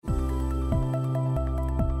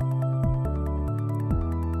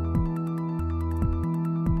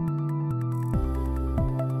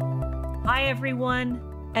Hi, everyone,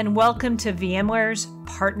 and welcome to VMware's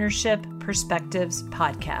Partnership Perspectives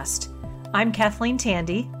podcast. I'm Kathleen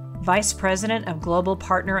Tandy, Vice President of Global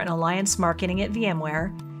Partner and Alliance Marketing at VMware,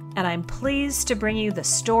 and I'm pleased to bring you the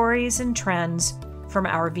stories and trends from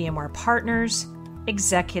our VMware partners,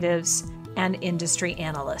 executives, and industry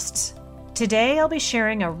analysts. Today, I'll be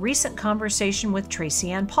sharing a recent conversation with Tracy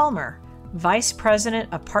Ann Palmer, Vice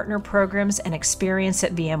President of Partner Programs and Experience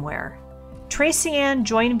at VMware. Tracy Ann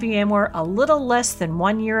joined VMware a little less than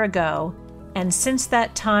 1 year ago, and since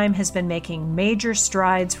that time has been making major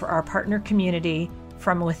strides for our partner community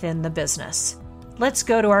from within the business. Let's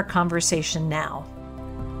go to our conversation now.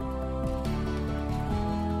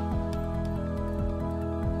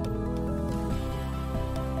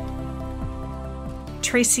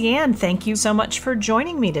 Tracy Ann, thank you so much for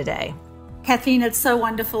joining me today. Kathleen, it's so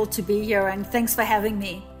wonderful to be here, and thanks for having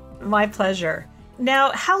me. My pleasure.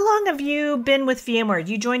 Now, how long have you been with VMware?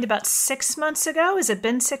 You joined about 6 months ago. Has it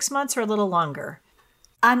been 6 months or a little longer?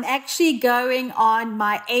 I'm actually going on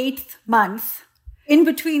my 8th month, in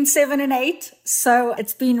between 7 and 8. So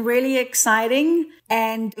it's been really exciting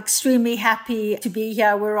and extremely happy to be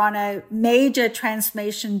here. We're on a major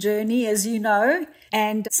transformation journey, as you know,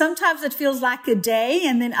 and sometimes it feels like a day,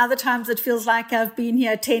 and then other times it feels like I've been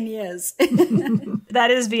here 10 years. That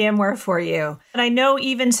is VMware for you. And I know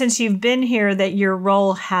even since you've been here that your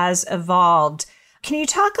role has evolved. Can you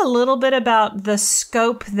talk a little bit about the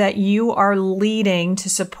scope that you are leading to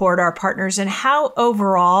support our partners and how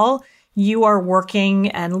overall you are working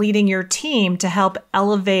and leading your team to help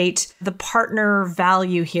elevate the partner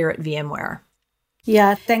value here at VMware?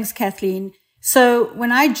 Yeah, thanks, Kathleen. So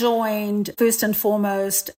when I joined, first and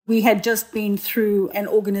foremost, we had just been through an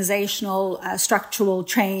organizational structural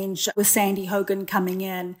change with Sandy Hogan coming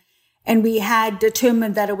in. And we had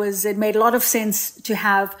determined that it made a lot of sense to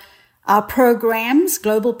have our programs,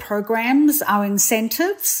 global programs, our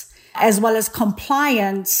incentives, as well as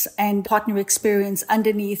compliance and partner experience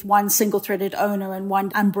underneath one single-threaded owner and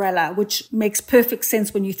one umbrella, which makes perfect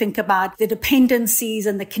sense when you think about the dependencies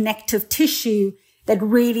and the connective tissue that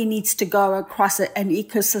really needs to go across an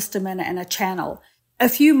ecosystem and a channel. A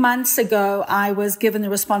few months ago, I was given the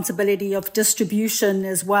responsibility of distribution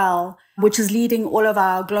as well, which is leading all of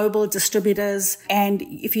our global distributors. And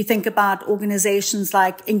if you think about organizations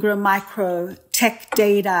like Ingram Micro, Tech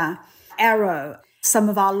Data, Arrow, some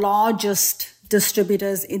of our largest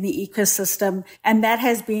distributors in the ecosystem. And that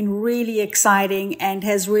has been really exciting and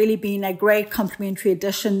has really been a great complementary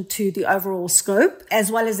addition to the overall scope,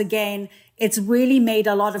 as well as, again, it's really made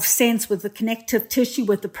a lot of sense with the connective tissue,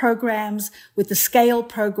 with the programs, with the scale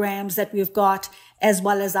programs that we've got, as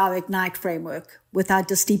well as our Ignite framework with our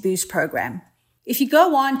DistiBoost program. If you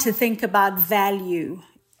go on to think about value,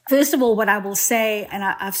 first of all, what I will say, and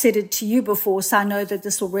I've said it to you before, so I know that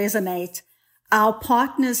this will resonate, our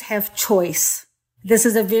partners have choice. This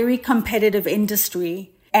is a very competitive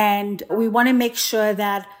industry, and we want to make sure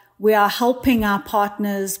that we are helping our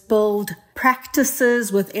partners build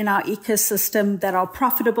practices within our ecosystem that are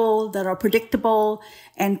profitable, that are predictable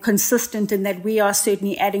and consistent, and that we are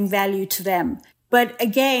certainly adding value to them. But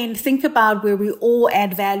again, think about where we all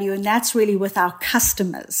add value, and that's really with our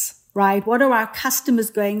customers, right? What are our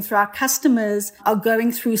customers going through? Our customers are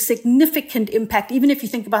going through significant impact, even if you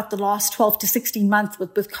think about the last 12 to 16 months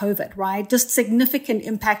with COVID, right? Just significant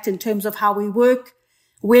impact in terms of how we work,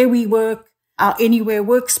 where we work. Our Anywhere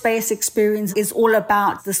workspace experience is all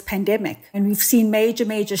about this pandemic. And we've seen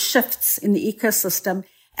major shifts in the ecosystem.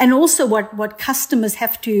 And also what customers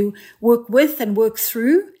have to work with and work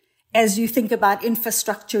through as you think about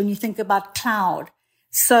infrastructure and you think about cloud.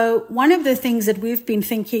 So one of the things that we've been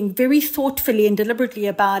thinking very thoughtfully and deliberately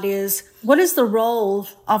about is what is the role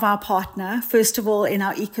of our partner, first of all, in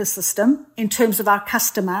our ecosystem in terms of our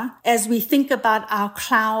customer, as we think about our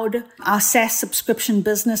cloud, our SaaS subscription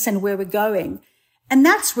business and where we're going. And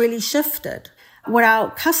that's really shifted. What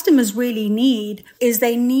our customers really need is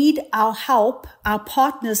they need our help, our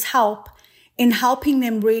partners' help in helping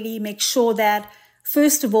them really make sure that,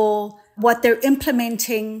 first of all, what they're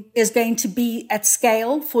implementing is going to be at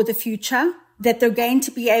scale for the future, that they're going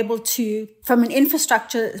to be able to, from an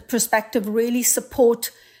infrastructure perspective, really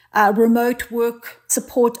support remote work,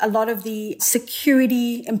 support a lot of the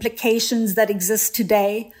security implications that exist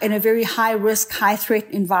today in a very high risk, high threat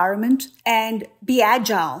environment, and be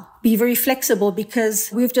agile, be very flexible,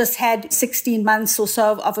 because we've just had 16 months or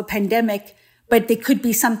so of a pandemic, but there could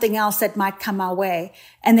be something else that might come our way.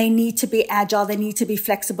 And they need to be agile, they need to be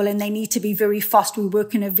flexible, and they need to be very fast. We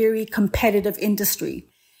work in a very competitive industry.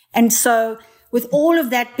 And so with all of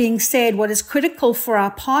that being said, what is critical for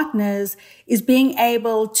our partners is being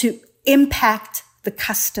able to impact the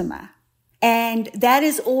customer. And that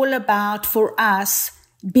is all about, for us,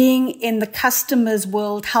 being in the customer's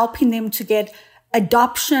world, helping them to get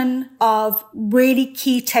adoption of really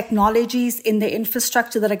key technologies in their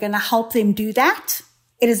infrastructure that are going to help them do that.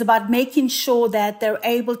 It is about making sure that they're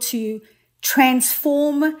able to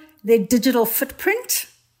transform their digital footprint.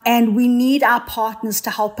 And we need our partners to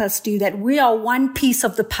help us do that. We are one piece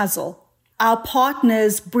of the puzzle. Our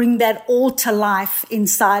partners bring that all to life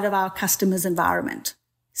inside of our customer's environment.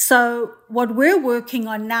 So what we're working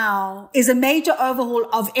on now is a major overhaul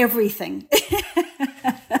of everything.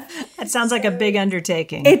 That sounds like a big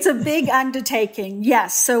undertaking. It's a big undertaking,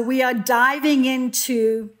 yes. So we are diving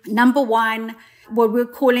into, number one, what we're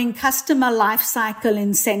calling customer lifecycle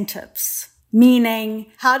incentives, meaning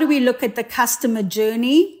how do we look at the customer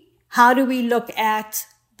journey? How do we look at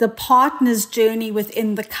the partner's journey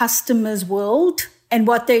within the customer's world and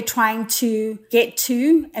what they're trying to get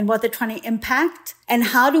to and what they're trying to impact? And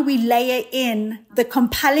how do we layer in the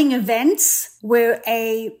compelling events where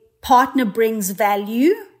a partner brings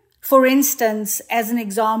value? For instance, as an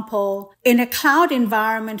example, in a cloud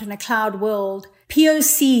environment, in a cloud world,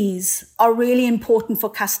 POCs are really important for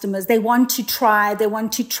customers. They want to try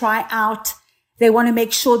out. They want to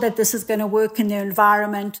make sure that this is going to work in their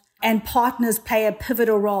environment. And partners play a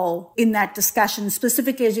pivotal role in that discussion,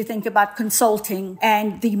 specifically as you think about consulting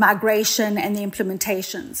and the migration and the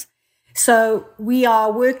implementations. So we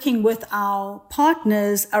are working with our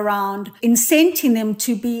partners around incenting them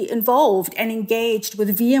to be involved and engaged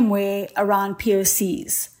with VMware around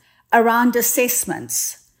POCs, around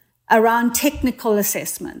assessments, around technical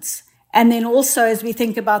assessments. And then also, as we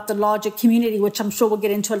think about the larger community, which I'm sure we'll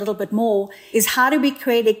get into a little bit more, is how do we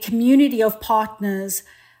create a community of partners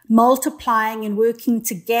multiplying and working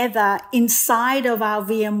together inside of our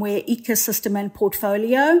VMware ecosystem and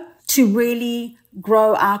portfolio to really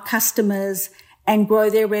grow our customers and grow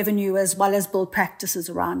their revenue as well as build practices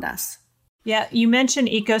around us. Yeah, you mentioned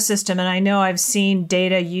ecosystem, and I know I've seen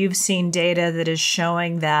data, you've seen data that is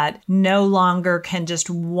showing that no longer can just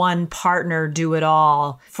one partner do it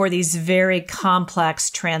all for these very complex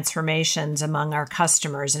transformations among our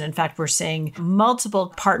customers. And in fact, we're seeing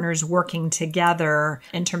multiple partners working together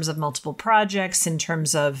in terms of multiple projects, in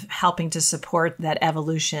terms of helping to support that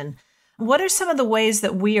evolution. What are some of the ways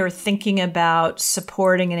that we are thinking about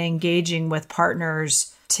supporting and engaging with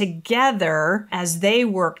partners together as they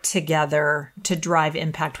work together to drive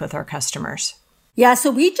impact with our customers? Yeah, so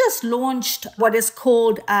we just launched what is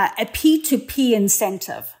called a P2P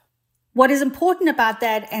incentive. What is important about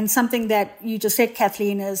that, and something that you just said,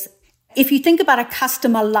 Kathleen, is if you think about a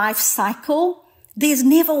customer life cycle, there's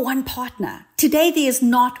never one partner. Today, there is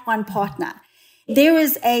not one partner. There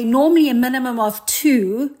is normally a minimum of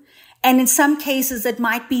 2, and in some cases, it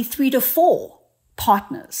might be 3 to 4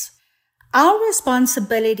 partners. Our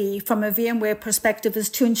responsibility from a VMware perspective is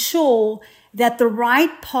to ensure that the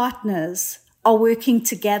right partners are working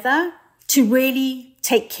together to really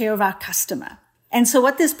take care of our customer. And so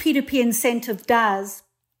what this P2P incentive does,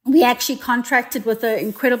 we actually contracted with an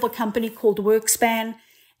incredible company called WorkSpan,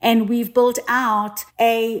 and we've built out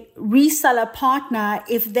a reseller partner.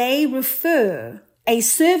 If they refer a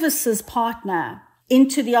services partner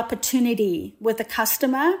into the opportunity with a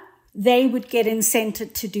customer, they would get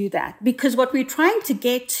incented to do that. Because what we're trying to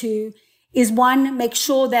get to is, one, make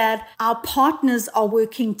sure that our partners are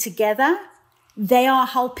working together. They are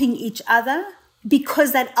helping each other,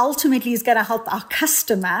 because that ultimately is going to help our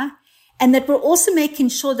customer. And that we're also making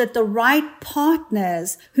sure that the right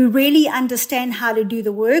partners who really understand how to do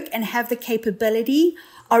the work and have the capability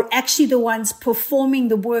are actually the ones performing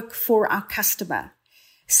the work for our customer.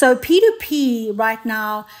 So P2P right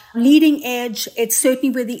now, leading edge, it's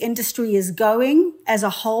certainly where the industry is going as a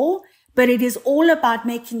whole, but it is all about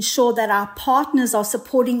making sure that our partners are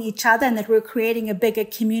supporting each other and that we're creating a bigger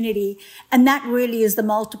community. And that really is the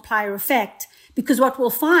multiplier effect, because what we'll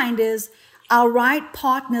find is our right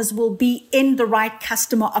partners will be in the right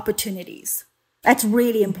customer opportunities. That's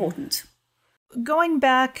really important. Going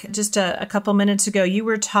back just a couple minutes ago, you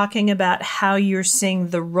were talking about how you're seeing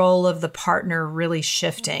the role of the partner really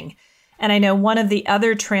shifting. And I know one of the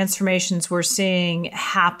other transformations we're seeing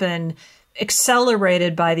happen,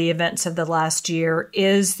 accelerated by the events of the last year,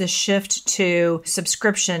 is the shift to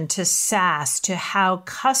subscription, to SaaS, to how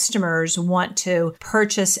customers want to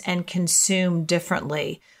purchase and consume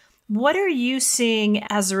differently. What are you seeing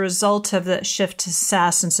as a result of the shift to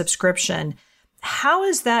SaaS and subscription? How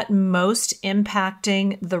is that most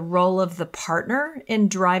impacting the role of the partner in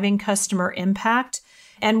driving customer impact?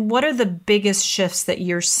 And what are the biggest shifts that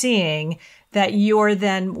you're seeing that you're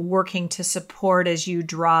then working to support as you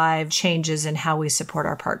drive changes in how we support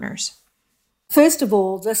our partners? First of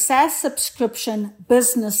all, the SaaS subscription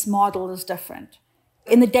business model is different.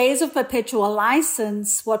 In the days of perpetual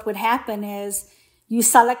license, what would happen is you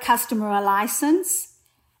sell a customer a license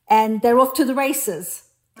and they're off to the races.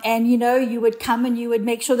 And, you would come and you would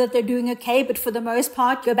make sure that they're doing okay. But for the most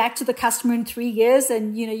part, go back to the customer in 3 years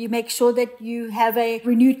and, you make sure that you have a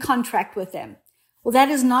renewed contract with them. Well, that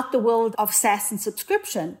is not the world of SaaS and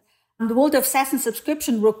subscription. The world of SaaS and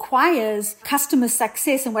subscription requires customer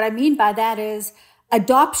success. And what I mean by that is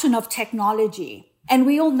adoption of technology. And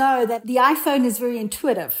we all know that the iPhone is very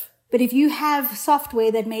intuitive. But if you have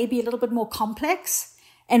software that may be a little bit more complex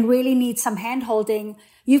and really needs some hand-holding,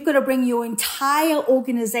 you've got to bring your entire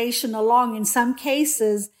organization along in some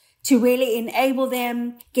cases to really enable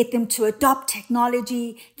them, get them to adopt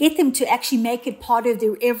technology, get them to actually make it part of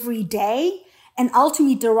their everyday and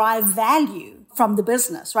ultimately derive value from the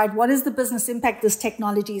business, right? What is the business impact this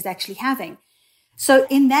technology is actually having? So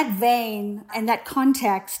in that vein and that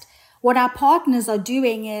context, what our partners are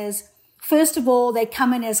doing is, first of all, they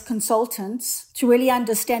come in as consultants to really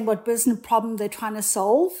understand what business problem they're trying to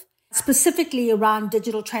solve, specifically around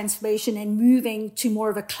digital transformation and moving to more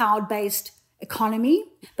of a cloud-based economy.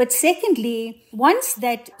 But secondly, once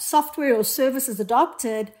that software or service is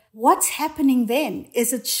adopted, what's happening then?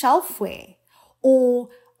 Is it shelfware? Or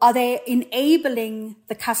are they enabling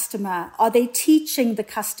the customer? Are they teaching the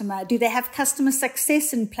customer? Do they have customer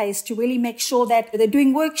success in place to really make sure that they're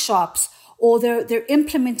doing workshops or they're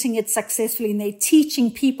implementing it successfully and they're teaching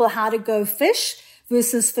people how to go fish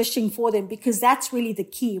versus fishing for them? Because that's really the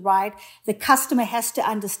key, right? The customer has to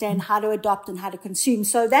understand how to adopt and how to consume.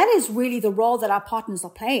 So that is really the role that our partners are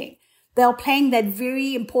playing. They're playing that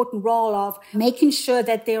very important role of making sure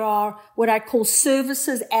that there are what I call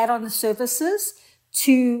services, add-on services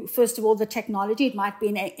to, first of all, the technology. It might be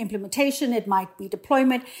an implementation. It might be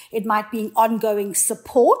deployment. It might be ongoing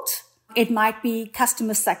support. It might be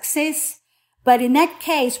customer success. But in that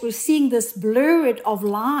case, we're seeing this blurred of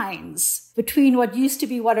lines between what used to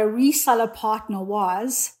be what a reseller partner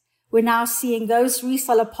was. We're now seeing those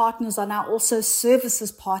reseller partners are now also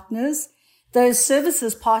services partners. Those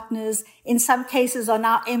services partners, in some cases, are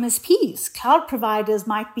now MSPs. Cloud providers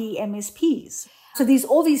might be MSPs. So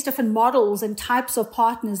all these different models and types of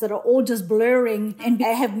partners that are all just blurring and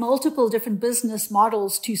have multiple different business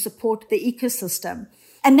models to support the ecosystem.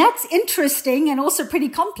 And that's interesting and also pretty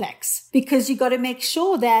complex because you got to make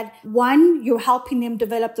sure that, one, you're helping them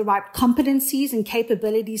develop the right competencies and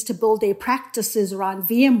capabilities to build their practices around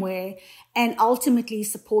VMware and ultimately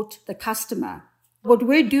support the customer. What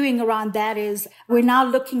we're doing around that is we're now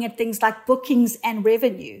looking at things like bookings and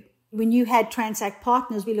revenue. When you had Transact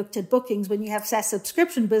Partners, we looked at bookings. When you have SaaS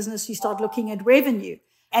subscription business, you start looking at revenue,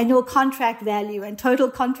 annual contract value and total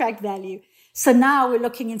contract value. So now we're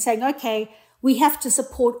looking and saying, okay, we have to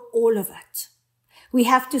support all of it. We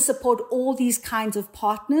have to support all these kinds of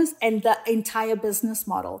partners and the entire business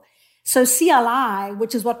model. So CLI,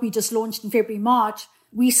 which is what we just launched in February, March,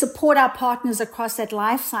 we support our partners across that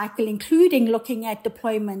life cycle, including looking at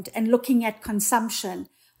deployment and looking at consumption.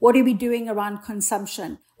 What are we doing around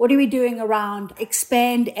consumption? What are we doing around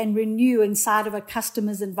expand and renew inside of a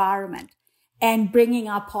customer's environment and bringing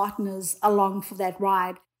our partners along for that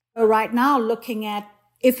ride? So right now, looking at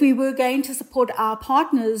if we were going to support our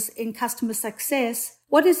partners in customer success,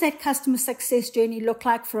 what does that customer success journey look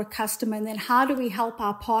like for a customer? And then how do we help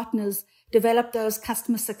our partners develop those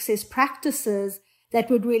customer success practices that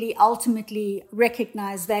would really ultimately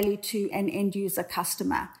recognize value to an end user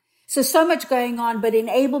customer? So much going on, but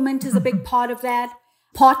enablement is a big part of that.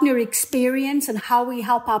 Partner experience and how we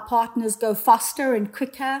help our partners go faster and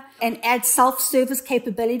quicker and add self-service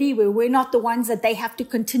capability where we're not the ones that they have to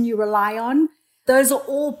continue rely on. Those are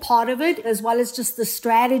all part of it, as well as just the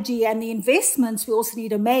strategy and the investments we also need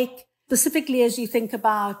to make, specifically as you think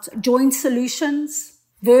about joint solutions,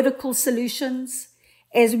 vertical solutions.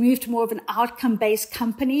 As we move to more of an outcome-based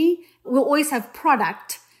company, we'll always have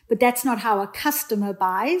product, but that's not how a customer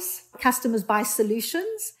buys. Customers buy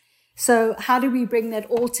solutions. So how do we bring that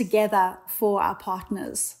all together for our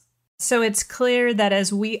partners? So it's clear that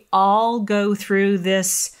as we all go through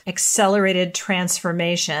this accelerated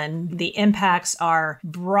transformation, the impacts are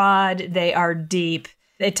broad, they are deep.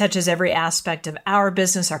 It touches every aspect of our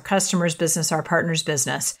business, our customers' business, our partners'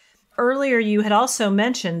 business. Earlier, you had also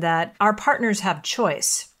mentioned that our partners have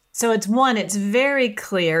choice. So it's very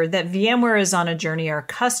clear that VMware is on a journey, our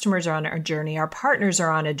customers are on a journey, our partners are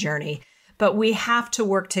on a journey, but we have to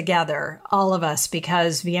work together, all of us,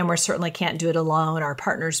 because VMware certainly can't do it alone. Our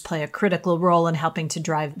partners play a critical role in helping to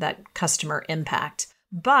drive that customer impact.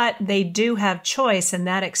 but they do have choice, and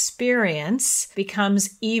that experience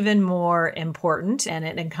becomes even more important, and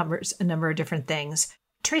it encumbers a number of different things.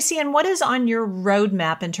 Tracy Ann, what is on your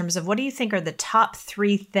roadmap in terms of what do you think are the top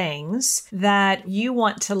 3 things that you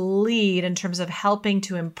want to lead in terms of helping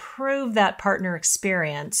to improve that partner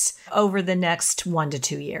experience over the next 1 to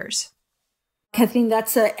 2 years? Kathleen,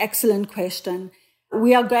 that's an excellent question.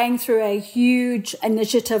 We are going through a huge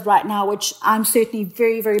initiative right now, which I'm certainly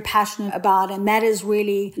very, very passionate about. And that is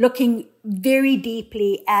really looking very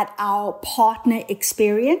deeply at our partner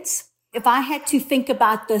experience. If I had to think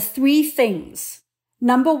about the 3 things,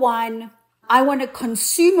 number 1, I want to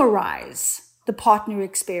consumerize the partner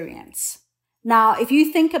experience. Now, if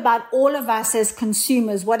you think about all of us as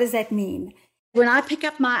consumers, what does that mean? When I pick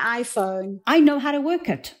up my iPhone, I know how to work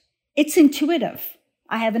it. It's intuitive.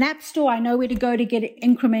 I have an app store. I know where to go to get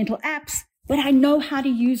incremental apps, but I know how to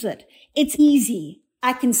use it. It's easy.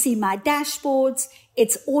 I can see my dashboards.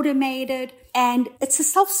 It's automated and it's a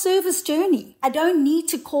self-service journey. I don't need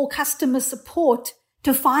to call customer support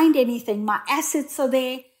to find anything. My assets are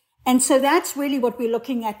there. And so that's really what we're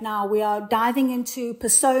looking at now. We are diving into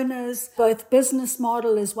personas, both business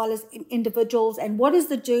model as well as individuals. And what is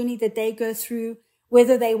the journey that they go through,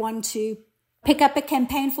 whether they want to pick up a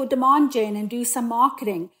campaign for demand gen and do some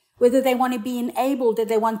marketing, whether they want to be enabled, that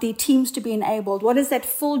they want their teams to be enabled. What does that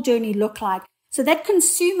full journey look like? So that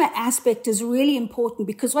consumer aspect is really important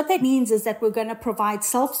because what that means is that we're going to provide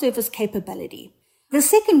self-service capability. The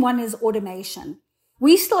second one is automation.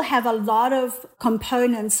 We still have a lot of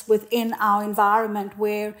components within our environment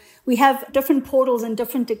where we have different portals and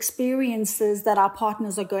different experiences that our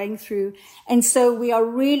partners are going through. And so we are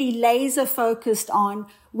really laser focused on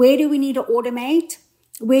where do we need to automate?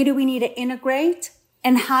 Where do we need to integrate?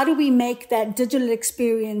 And how do we make that digital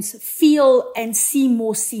experience feel and seem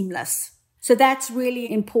more seamless? So that's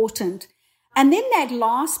really important. And then that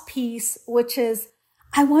last piece, which is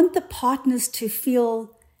I want the partners to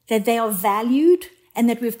feel that they are valued and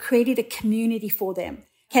that we've created a community for them.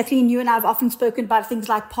 Kathleen, you and I have often spoken about things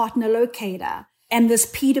like Partner Locator and this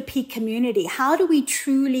P2P community. How do we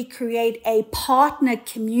truly create a partner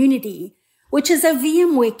community, which is a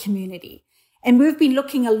VMware community? And we've been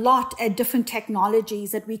looking a lot at different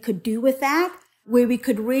technologies that we could do with that, where we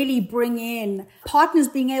could really bring in partners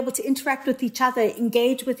being able to interact with each other,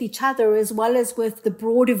 engage with each other, as well as with the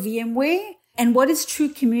broader VMware. And what does true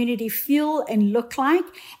community feel and look like?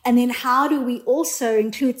 And then how do we also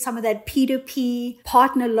include some of that P2P,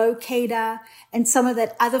 Partner Locator, and some of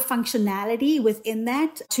that other functionality within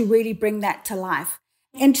that to really bring that to life?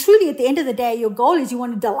 And truly, at the end of the day, your goal is you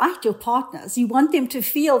want to delight your partners. You want them to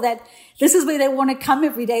feel that this is where they want to come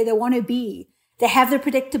every day. They want to be. They have the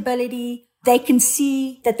predictability. They can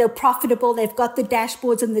see that they're profitable. They've got the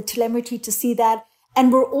dashboards and the telemetry to see that.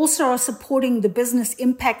 And we're also supporting the business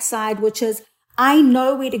impact side, which is I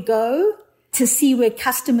know where to go to see where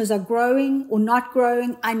customers are growing or not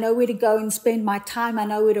growing. I know where to go and spend my time. I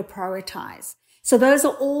know where to prioritize. So those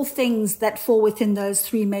are all things that fall within those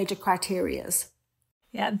 3 major criterias.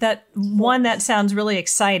 Yeah, that sounds really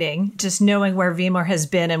exciting, just knowing where VMware has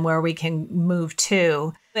been and where we can move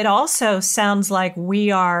to. It also sounds like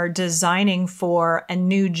we are designing for a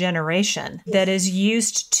new generation that is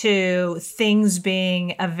used to things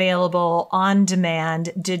being available on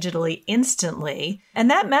demand digitally instantly.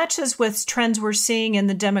 And that matches with trends we're seeing in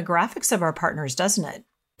the demographics of our partners, doesn't it?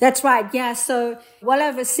 That's right. Yeah. So well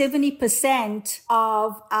over 70%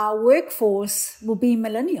 of our workforce will be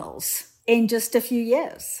millennials in just a few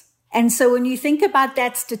years. And so when you think about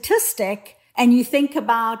that statistic and you think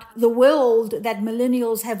about the world that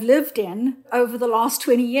millennials have lived in over the last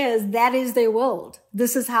 20 years, that is their world.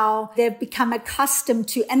 This is how they've become accustomed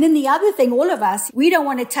to. And then the other thing, all of us, we don't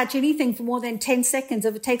want to touch anything for more than 10 seconds.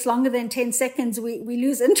 If it takes longer than 10 seconds, we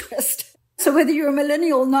lose interest. So whether you're a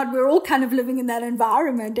millennial or not, we're all kind of living in that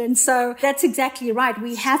environment. And so that's exactly right.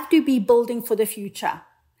 We have to be building for the future.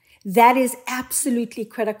 That is absolutely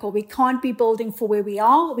critical. We can't be building for where we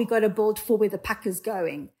are. We got to build for where the puck is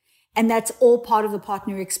going. And that's all part of the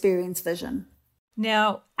partner experience vision.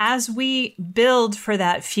 Now, as we build for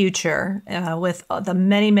that future with the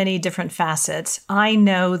many, many different facets, I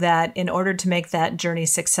know that in order to make that journey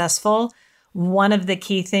successful, one of the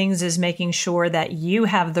key things is making sure that you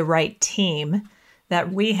have the right team,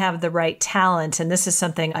 that we have the right talent. And this is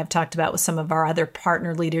something I've talked about with some of our other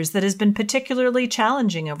partner leaders that has been particularly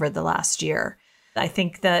challenging over the last year. I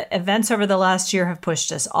think the events over the last year have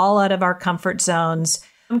pushed us all out of our comfort zones.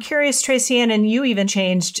 I'm curious, Tracy Ann, and you even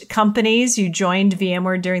changed companies. You joined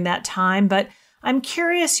VMware during that time, but I'm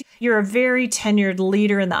curious, you're a very tenured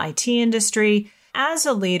leader in the IT industry. As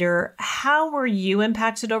a leader, how were you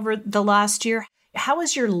impacted over the last year? How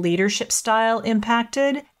is your leadership style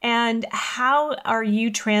impacted? And how are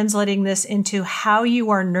you translating this into how you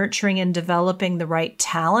are nurturing and developing the right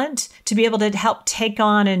talent to be able to help take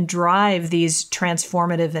on and drive these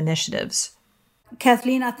transformative initiatives?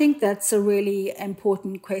 Kathleen, I think that's a really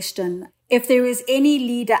important question. If there is any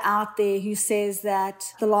leader out there who says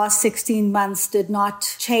that the last 16 months did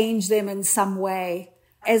not change them in some way,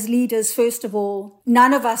 as leaders, first of all,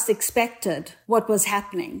 none of us expected what was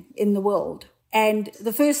happening in the world. And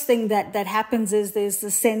the first thing that happens is there's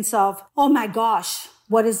the sense of, oh my gosh,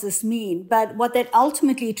 what does this mean? But what that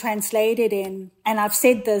ultimately translated in, and I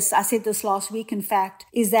said this last week, in fact,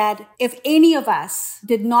 is that if any of us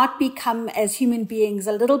did not become as human beings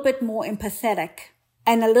a little bit more empathetic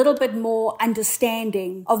and a little bit more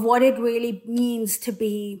understanding of what it really means to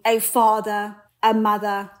be a father, a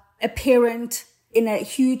mother, a parent in a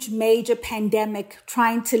huge major pandemic,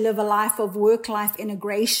 trying to live a life of work-life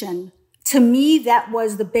integration, to me, that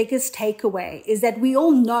was the biggest takeaway, is that we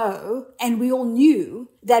all know and we all knew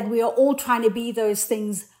that we are all trying to be those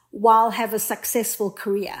things while have a successful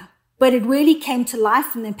career. But it really came to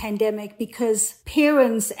life in the pandemic because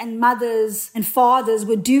parents and mothers and fathers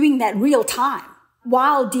were doing that real time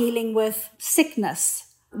while dealing with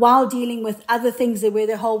sickness, while dealing with other things where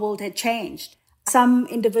the whole world had changed. Some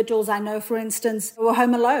individuals I know, for instance, were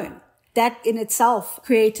home alone. That in itself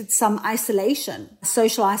created some isolation,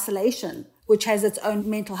 social isolation, which has its own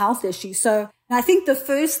mental health issues. So I think the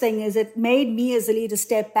first thing is it made me as a leader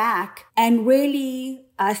step back and really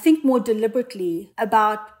think more deliberately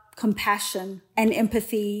about compassion and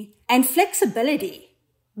empathy and flexibility.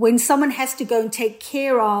 When someone has to go and take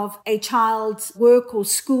care of a child's work or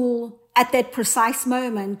school at that precise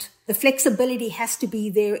moment, the flexibility has to be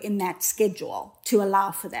there in that schedule to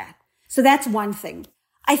allow for that. So that's one thing.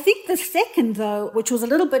 I think the second, though, which was a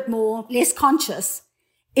little bit less conscious,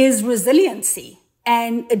 is resiliency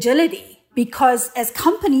and agility. Because as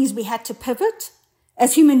companies, we had to pivot.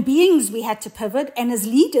 As human beings, we had to pivot. And as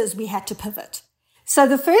leaders, we had to pivot. So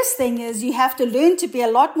the first thing is you have to learn to be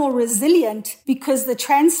a lot more resilient because the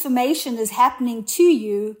transformation is happening to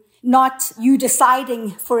you, not you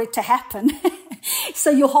deciding for it to happen.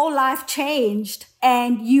 So your whole life changed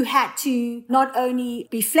and you had to not only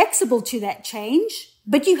be flexible to that change,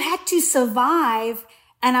 but you had to survive.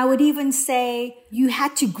 And I would even say you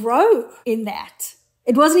had to grow in that.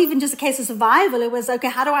 It wasn't even just a case of survival. It was, okay,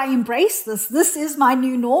 how do I embrace this? This is my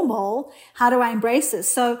new normal. How do I embrace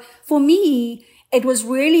this? So for me, it was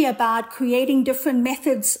really about creating different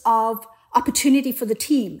methods of opportunity for the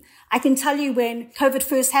team. I can tell you when COVID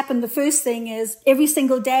first happened, the first thing is every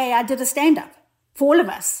single day I did a stand-up for all of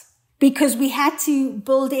us because we had to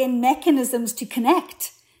build in mechanisms to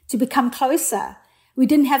connect, to become closer. We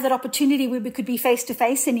didn't have that opportunity where we could be face to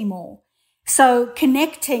face anymore. So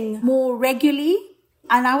connecting more regularly,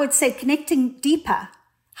 and I would say connecting deeper.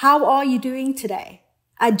 How are you doing today?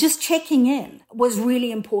 Just checking in was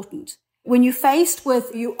really important. When you're faced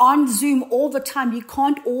with, you're on Zoom all the time, you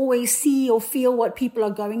can't always see or feel what people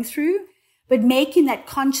are going through, but making that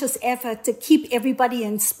conscious effort to keep everybody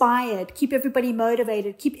inspired, keep everybody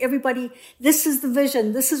motivated, keep everybody, this is the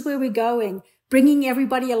vision, this is where we're going. Bringing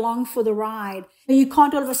everybody along for the ride. You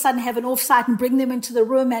can't all of a sudden have an offsite and bring them into the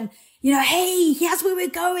room and, hey, here's where we're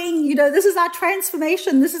going. This is our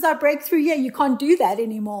transformation. This is our breakthrough. Yeah, you can't do that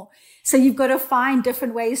anymore. So you've got to find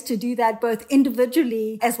different ways to do that, both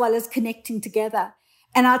individually as well as connecting together.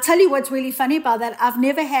 And I'll tell you what's really funny about that. I've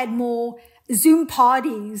never had more Zoom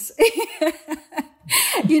parties,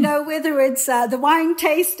 whether it's the wine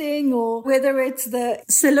tasting or whether it's the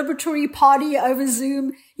celebratory party over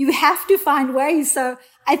Zoom, you have to find ways. So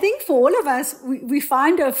I think for all of us, we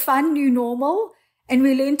find a fun new normal and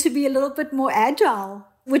we learn to be a little bit more agile,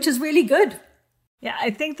 which is really good. Yeah, I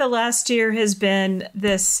think the last year has been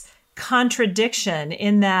this contradiction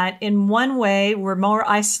in that in one way, we're more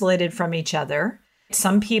isolated from each other.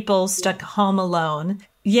 Some people stuck home alone.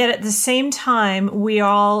 Yet at the same time, we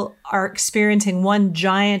all are experiencing one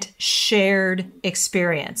giant shared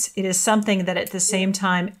experience. It is something that at the same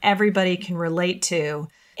time, everybody can relate to.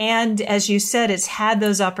 And as you said, it's had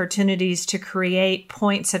those opportunities to create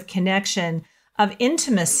points of connection, of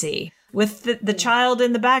intimacy with the child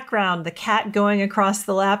in the background, the cat going across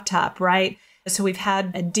the laptop, right? So we've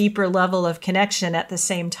had a deeper level of connection at the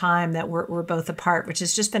same time that we're both apart, which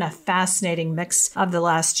has just been a fascinating mix of the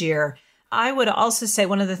last year. I would also say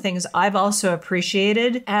one of the things I've also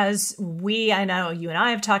appreciated as I know you and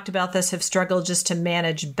I have talked about this, have struggled just to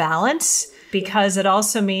manage balance, because it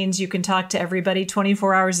also means you can talk to everybody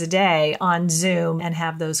 24 hours a day on Zoom and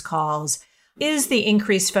have those calls, is the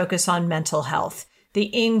increased focus on mental health. the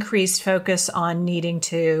increased focus on needing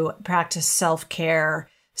to practice self-care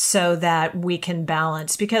so that we can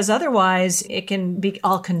balance, because otherwise it can be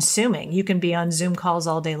all consuming. You can be on Zoom calls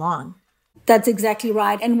all day long. That's exactly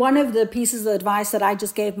right. And one of the pieces of advice that I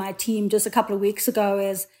just gave my team just a couple of weeks ago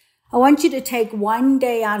is, I want you to take one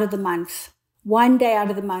day out of the month where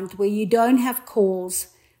you don't have calls,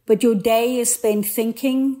 but your day is spent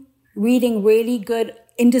thinking, reading really good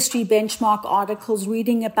industry benchmark articles,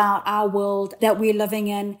 reading about our world that we're living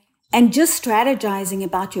in, and just strategizing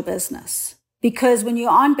about your business. Because when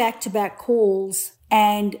you're on back-to-back calls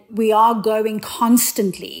and we are going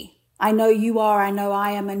constantly, I know you are, I know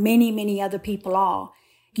I am, and many, many other people are,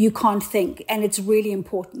 you can't think, and it's really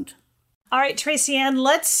important. All right, Tracy Ann,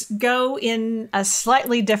 let's go in a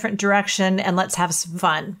slightly different direction and let's have some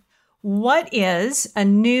fun. What is a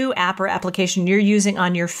new app or application you're using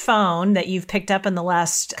on your phone that you've picked up in the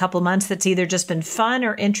last couple of months that's either just been fun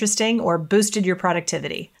or interesting or boosted your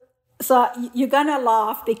productivity? So you're going to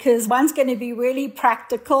laugh because one's going to be really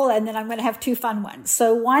practical and then I'm going to have two fun ones.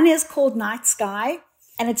 So one is called Night Sky,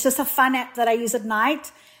 and it's just a fun app that I use at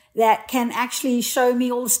night that can actually show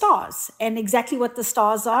me all the stars and exactly what the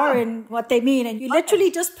stars are and what they mean. And you literally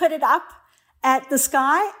just put it up at the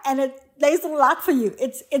sky and it lays it all out for you.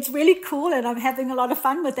 It's really cool, and I'm having a lot of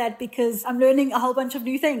fun with that because I'm learning a whole bunch of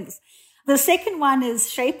new things. The second one is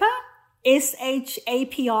Shapr,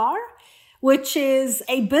 SHAPR, which is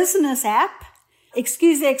a business app.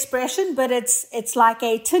 Excuse the expression, but it's like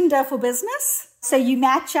a Tinder for business. So you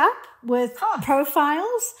match up with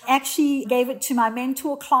profiles. Actually gave it to my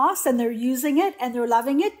mentor class and they're using it and they're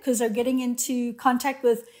loving it because they're getting into contact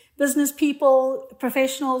with business people,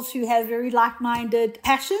 professionals who have very like-minded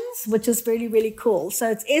passions, which is really, really cool. So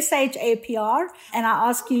it's SHAPR, and I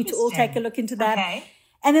ask you to all take a look into that. Okay.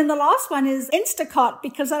 And then the last one is Instacart,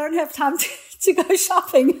 because I don't have time to go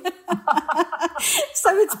shopping.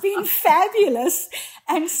 So it's been fabulous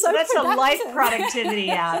and so that's productive. A life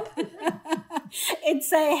productivity app.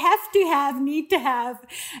 It's a have to have, need to have,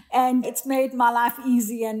 and it's made my life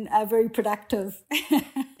easy and very productive.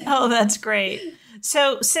 Oh, that's great.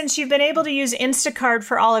 So since you've been able to use Instacart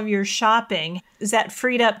for all of your shopping, has that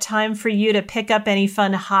freed up time for you to pick up any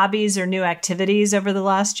fun hobbies or new activities over the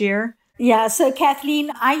last year? Yeah. So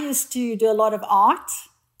Kathleen, I used to do a lot of art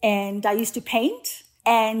and I used to paint.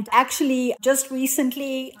 And actually just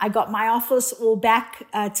recently I got my office all back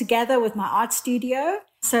together with my art studio.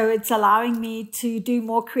 So it's allowing me to do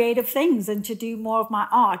more creative things and to do more of my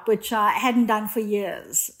art, which I hadn't done for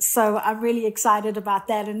years. So I'm really excited about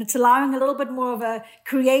that. And it's allowing a little bit more of a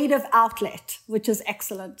creative outlet, which is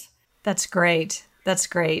excellent. That's great. That's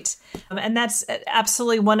great. And that's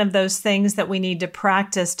absolutely one of those things that we need to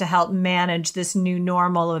practice to help manage this new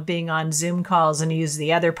normal of being on Zoom calls and use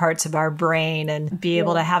the other parts of our brain and be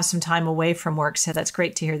able to have some time away from work. So that's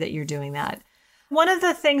great to hear that you're doing that. One of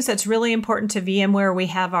the things that's really important to VMware, we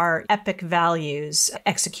have our EPIC values: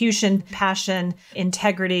 execution, passion,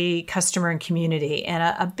 integrity, customer, and community. And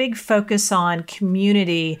a big focus on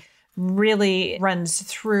community really runs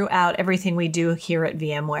throughout everything we do here at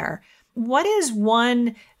VMware. What is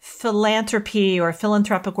one philanthropy or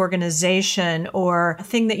philanthropic organization or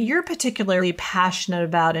thing that you're particularly passionate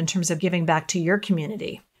about in terms of giving back to your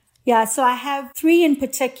community? Yeah, so I have three in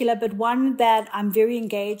particular, but one that I'm very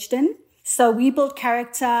engaged in. So We Build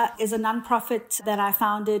Character is a nonprofit that I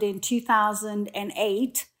founded in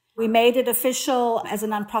 2008. We made it official as a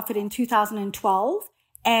nonprofit in 2012.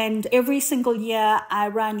 And every single year I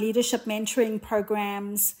run leadership mentoring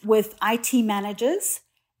programs with IT managers,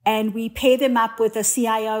 and we pair them up with a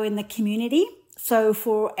CIO in the community. So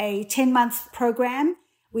for a 10-month program,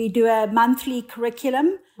 we do a monthly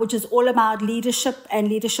curriculum, which is all about leadership and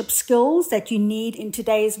leadership skills that you need in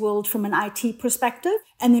today's world from an IT perspective.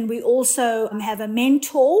 And then we also have a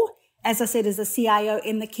mentor, as I said, as a CIO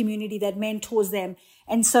in the community that mentors them.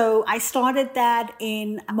 And so I started that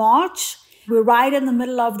in March. We're right in the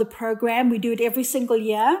middle of the program. We do it every single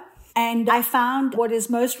year. And I found what is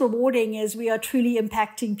most rewarding is we are truly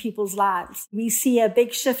impacting people's lives. We see a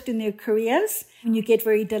big shift in their careers when you get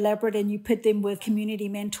very deliberate and you put them with community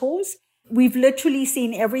mentors. We've literally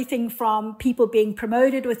seen everything from people being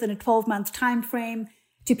promoted within a 12-month time frame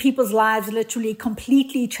to people's lives literally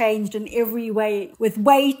completely changed in every way, with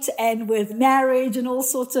weight and with marriage and all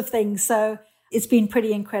sorts of things. So it's been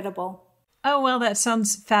pretty incredible. Oh, well, that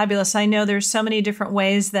sounds fabulous. I know there's so many different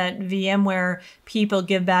ways that VMware people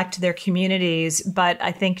give back to their communities, but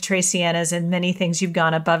I think, Tracy Ann, as in many things, you've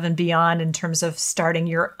gone above and beyond in terms of starting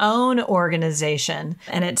your own organization.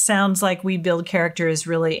 And it sounds like We Build Character is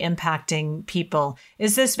really impacting people.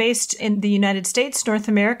 Is this based in the United States, North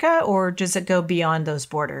America, or does it go beyond those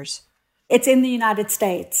borders? It's in the United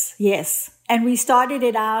States, yes. And we started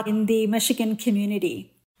it out in the Michigan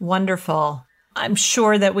community. Wonderful. I'm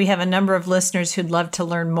sure that we have a number of listeners who'd love to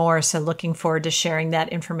learn more. So looking forward to sharing that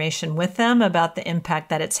information with them about the impact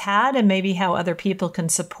that it's had and maybe how other people can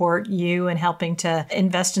support you in helping to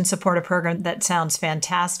invest and support a program that sounds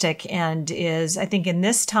fantastic and is, I think, in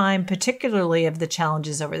this time, particularly of the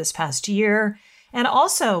challenges over this past year. And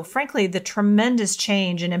also, frankly, the tremendous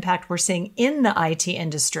change and impact we're seeing in the IT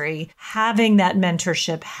industry, having that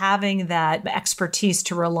mentorship, having that expertise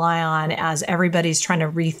to rely on as everybody's trying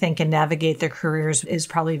to rethink and navigate their careers is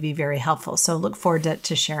probably be very helpful. So look forward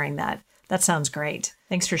to sharing that. That sounds great.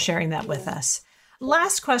 Thanks for sharing that with us.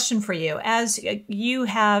 Last question for you. As you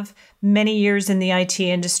have many years in the IT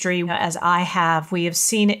industry, as I have, we have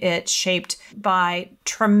seen it shaped by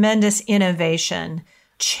tremendous innovation,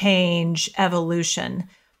 change, evolution.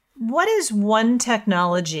 What is one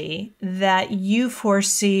technology that you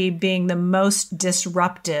foresee being the most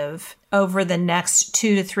disruptive over the next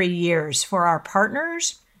 2 to 3 years for our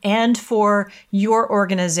partners and for your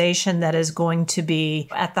organization that is going to be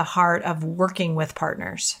at the heart of working with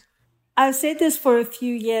partners? I've said this for a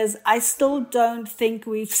few years. I still don't think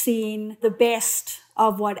we've seen the best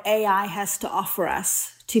of what AI has to offer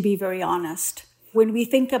us, to be very honest. When we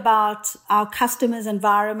think about our customers'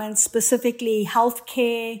 environments, specifically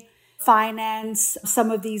healthcare, finance,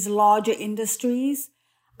 some of these larger industries,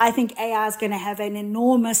 I think AI is going to have an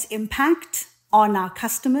enormous impact on our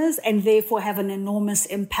customers and therefore have an enormous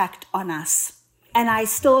impact on us. And I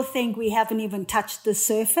still think we haven't even touched the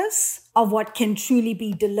surface of what can truly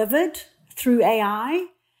be delivered through AI,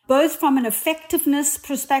 both from an effectiveness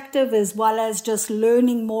perspective as well as just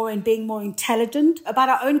learning more and being more intelligent about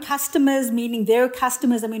our own customers, meaning their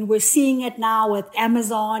customers. I mean, we're seeing it now with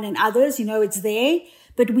Amazon and others, it's there,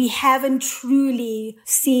 but we haven't truly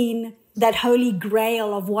seen that holy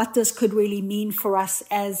grail of what this could really mean for us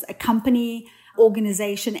as a company,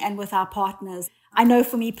 organization, and with our partners. I know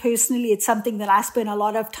for me personally, it's something that I spend a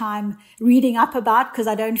lot of time reading up about because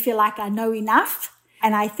I don't feel like I know enough.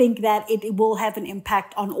 And I think that it will have an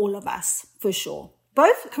impact on all of us, for sure.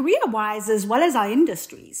 Both career-wise as well as our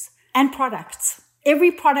industries and products.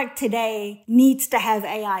 Every product today needs to have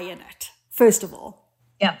AI in it, first of all.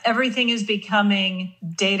 Yeah, everything is becoming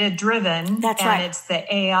data-driven. That's right. And it's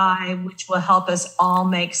the AI which will help us all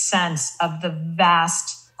make sense of the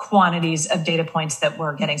vast quantities of data points that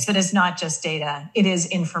we're getting. So it is not just data, it is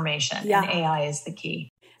information. Yeah. And AI is the key.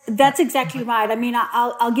 That's exactly right. I mean,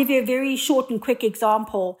 I'll give you a very short and quick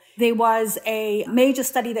example. There was a major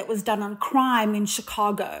study that was done on crime in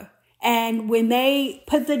Chicago. And when they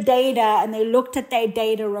put the data and they looked at their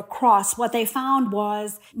data across, what they found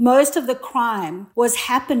was most of the crime was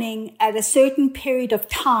happening at a certain period of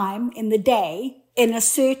time in the day in a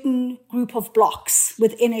certain group of blocks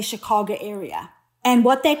within a Chicago area. And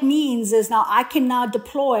what that means is now I can now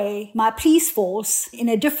deploy my police force in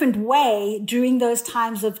a different way during those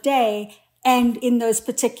times of day and in those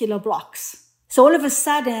particular blocks. So all of a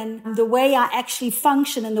sudden, the way I actually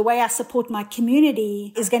function and the way I support my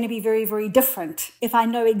community is going to be very, very different if I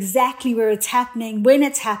know exactly where it's happening, when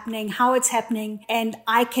it's happening, how it's happening, and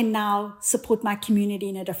I can now support my community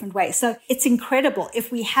in a different way. So it's incredible.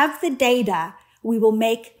 If we have the data, we will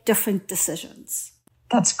make different decisions.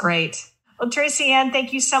 That's great. Well, Tracy Ann,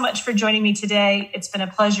 thank you so much for joining me today. It's been a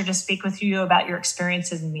pleasure to speak with you about your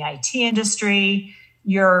experiences in the IT industry,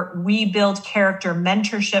 your We Build Character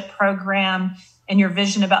mentorship program, and your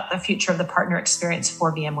vision about the future of the partner experience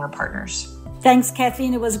for VMware partners. Thanks,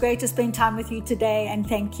 Kathleen. It was great to spend time with you today, and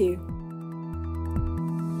thank you.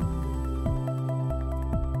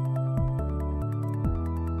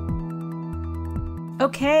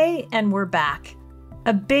 Okay, and we're back.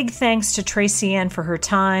 A big thanks to Tracy Ann for her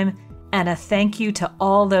time, and a thank you to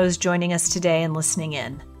all those joining us today and listening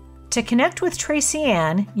in. To connect with Tracy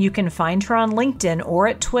Ann, you can find her on LinkedIn or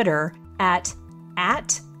at Twitter at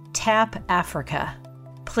 @TapAfrica.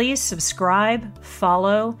 Please subscribe,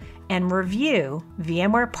 follow, and review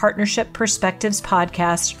VMware Partnership Perspectives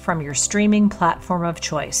podcast from your streaming platform of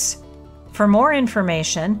choice. For more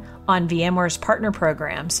information on VMware's partner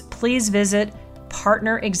programs, please visit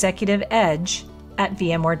Partner Executive Edge at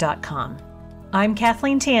VMware.com. I'm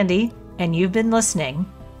Kathleen Tandy, and you've been listening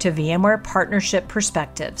to VMware Partnership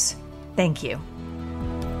Perspectives. Thank you.